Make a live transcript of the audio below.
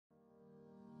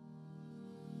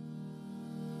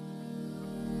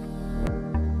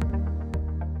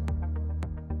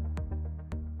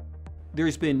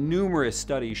There's been numerous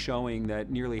studies showing that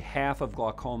nearly half of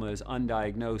glaucoma is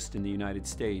undiagnosed in the United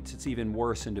States. It's even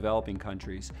worse in developing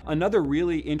countries. Another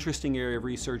really interesting area of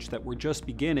research that we're just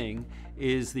beginning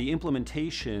is the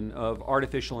implementation of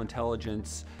artificial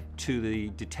intelligence to the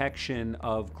detection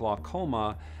of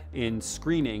glaucoma in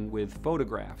screening with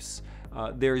photographs.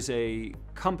 There's a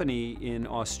company in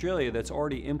Australia that's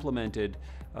already implemented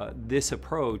this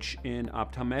approach in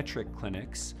optometric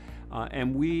clinics,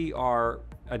 and we are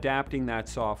adapting that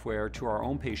software to our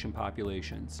own patient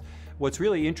populations. What's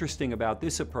really interesting about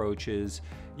this approach is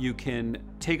you can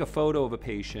take a photo of a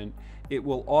patient, it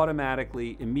will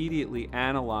automatically, immediately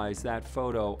analyze that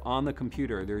photo on the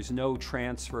computer. There's no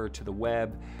transfer to the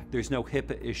web, there's no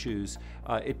HIPAA issues.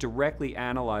 It directly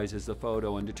analyzes the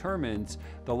photo and determines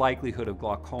the likelihood of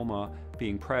glaucoma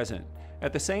being present.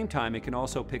 At the same time, it can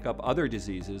also pick up other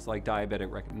diseases like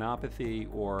diabetic retinopathy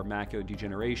or macular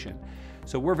degeneration.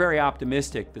 So we're very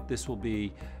optimistic that this will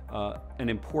be an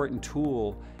important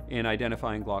tool in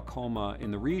identifying glaucoma in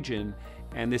the region,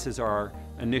 and this is our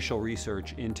initial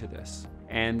research into this.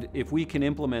 And if we can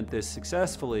implement this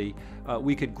successfully,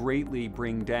 we could greatly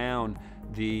bring down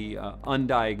the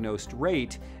undiagnosed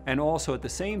rate, and also at the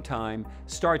same time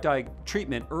start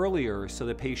treatment earlier so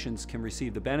that patients can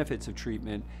receive the benefits of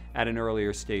treatment at an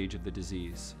earlier stage of the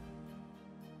disease.